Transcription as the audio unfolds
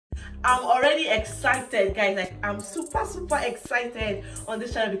I'm already excited, guys. Like, I'm super excited on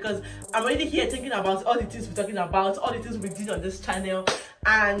this channel because I'm already here thinking about all the things we're talking about, all the things we did on this channel,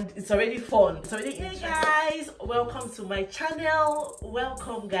 and it's already fun. It's already hey guys, welcome to my channel.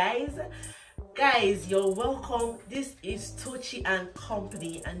 Welcome, guys. Guys, you're welcome. This is Tochi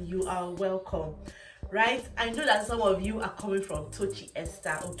Company, and you are welcome. Right? I know that some of you are coming from Tochi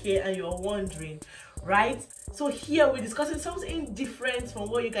Esther, okay, and you're wondering, right? So here we're discussing something different from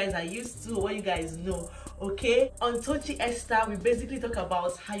what you guys are used to, what you guys know, okay? On Tochi Esther, we basically talk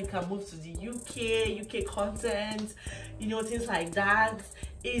about how you can move to the UK content, you know, things like that.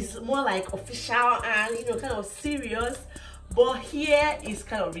 It's more like official and, you know, kind of serious. But here is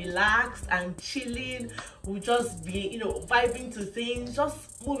kind of relaxed and chilling. We'll just be, you know, vibing to things,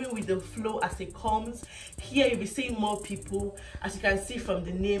 just moving with the flow as it comes. Here you'll be seeing more people. As you can see from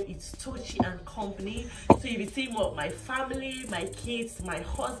the name, it's Tochi Company. So you'll be seeing more of my family, my kids, my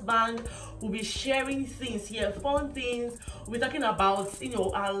husband. We'll be sharing things here, fun things. We'll be talking about, you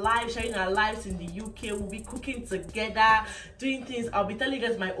know, our lives, sharing our lives in the UK. We'll be cooking together, doing things. I'll be telling you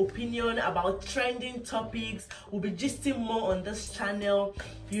guys my opinion about trending topics. We'll be gisting more on this channel.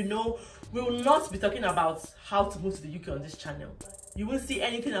 You know, we will not be talking about how to move to the UK on this channel. You won't see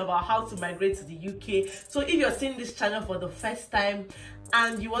anything about how to migrate to the UK. So if you're seeing this channel for the first time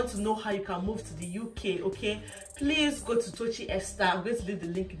and you want to know how you can move to the UK, okay, please go to Tochi Esther. I'm going to leave the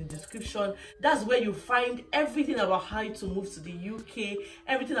link in the description. That's where you find everything about how to move to the UK,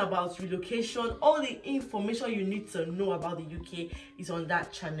 everything about relocation, all the information you need to know about the UK is on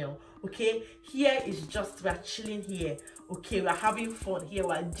that channel, okay? Here is just, we're chilling here, okay? We're having fun here,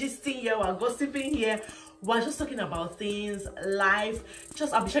 we're gisting here, we're gossiping here. We're just talking about things, life.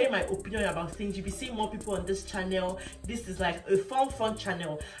 I'll be sharing my opinion about things. You'll be seeing more people on this channel. This is like a fun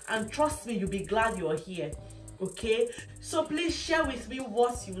channel. And trust me, you'll be glad you're here. Okay? So please share with me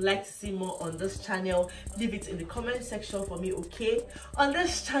what you would like to see more on this channel. Leave it in the comment section for me, okay? On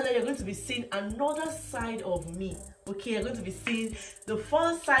this channel, you're going to be seeing another side of me. Okay, you're going to be seeing the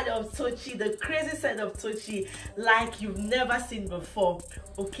fun side of Tochi, the crazy side of Tochi, like you've never seen before.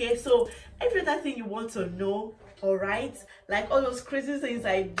 Okay, so every other thing you want to know, all right, like all those crazy things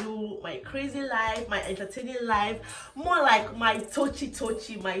I do, my crazy life, my entertaining life, more like my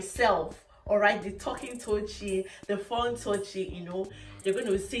Tochi myself. All right, the talking Tochi, the fun Tochi, you know, you're going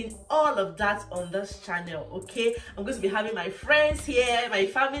to be seeing all of that on this channel, okay? I'm going to be having my friends here, my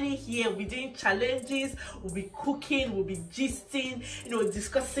family here. We'll be doing challenges, we'll be cooking, we'll be gisting, you know,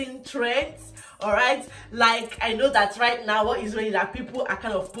 discussing trends, all right? Like, I know that right now what is really that people are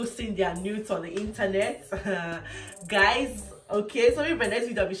kind of posting their nudes on the internet, guys. Okay, so in my next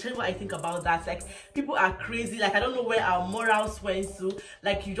video I'll be sharing what I think about that. Like, people are crazy. Like, I don't know where our morals went to.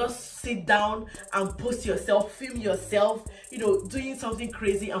 Like, you just sit down and post yourself, film yourself, you know, doing something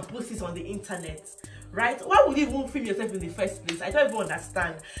crazy and post it on the internet, right? Why would you even film yourself in the first place? I don't even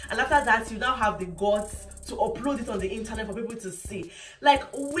understand. And after that, you now have the guts to upload it on the internet for people to see. Like,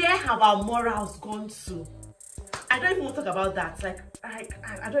 where have our morals gone to? I don't even want to talk about that. Like,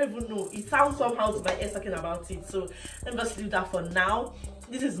 I don't even know. It sounds somehow to my ears talking about it. So let me just leave that for now.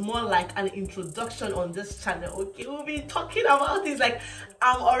 This is more like an introduction on this channel, okay? We'll be talking about things. Like,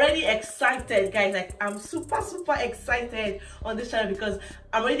 I'm already excited, guys. Like, I'm super excited on this channel because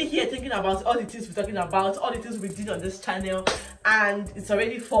I'm already here thinking about all the things we're talking about, all the things we did on this channel, and it's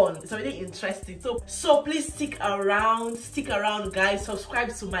already fun, it's already interesting. So please stick around, guys.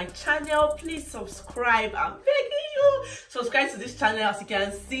 Subscribe to my channel. Please subscribe. I'm begging you, subscribe to this channel. As you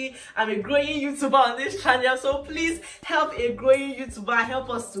can see, I'm a growing YouTuber on this channel, so please help a growing YouTuber, help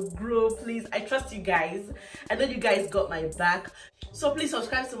us to grow, please. I trust you guys. I know you guys got my back, so please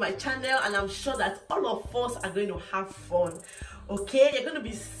subscribe to my channel, and I'm sure that all of us are going to have fun. Okay, you're going to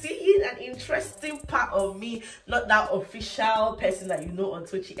be seeing an interesting part of me, not that official person that you know on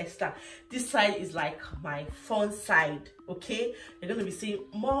Tochi Esther. This side is like my fun side, okay? You're going to be seeing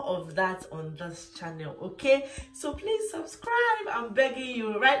more of that on this channel, okay? So please subscribe. I'm begging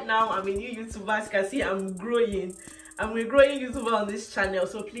you. Right now, I'm a new YouTuber. As you can see, I'm growing. I'm a growing YouTuber on this channel,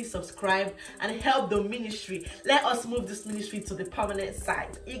 so please subscribe and help the ministry. Let us move this ministry to the permanent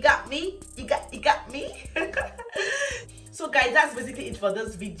side. You got me? You got me? So guys, that's basically it for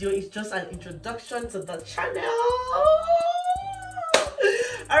this video. It's just an introduction to the channel.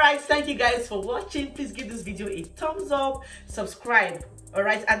 Alright, thank you guys for watching. Please give this video a thumbs up, subscribe.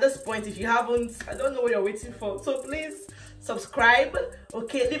 Alright, at this point, if you haven't, I don't know what you're waiting for, so please subscribe.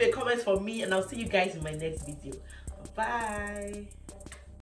 Okay, leave a comment for me, and I'll see you guys in my next video. Bye.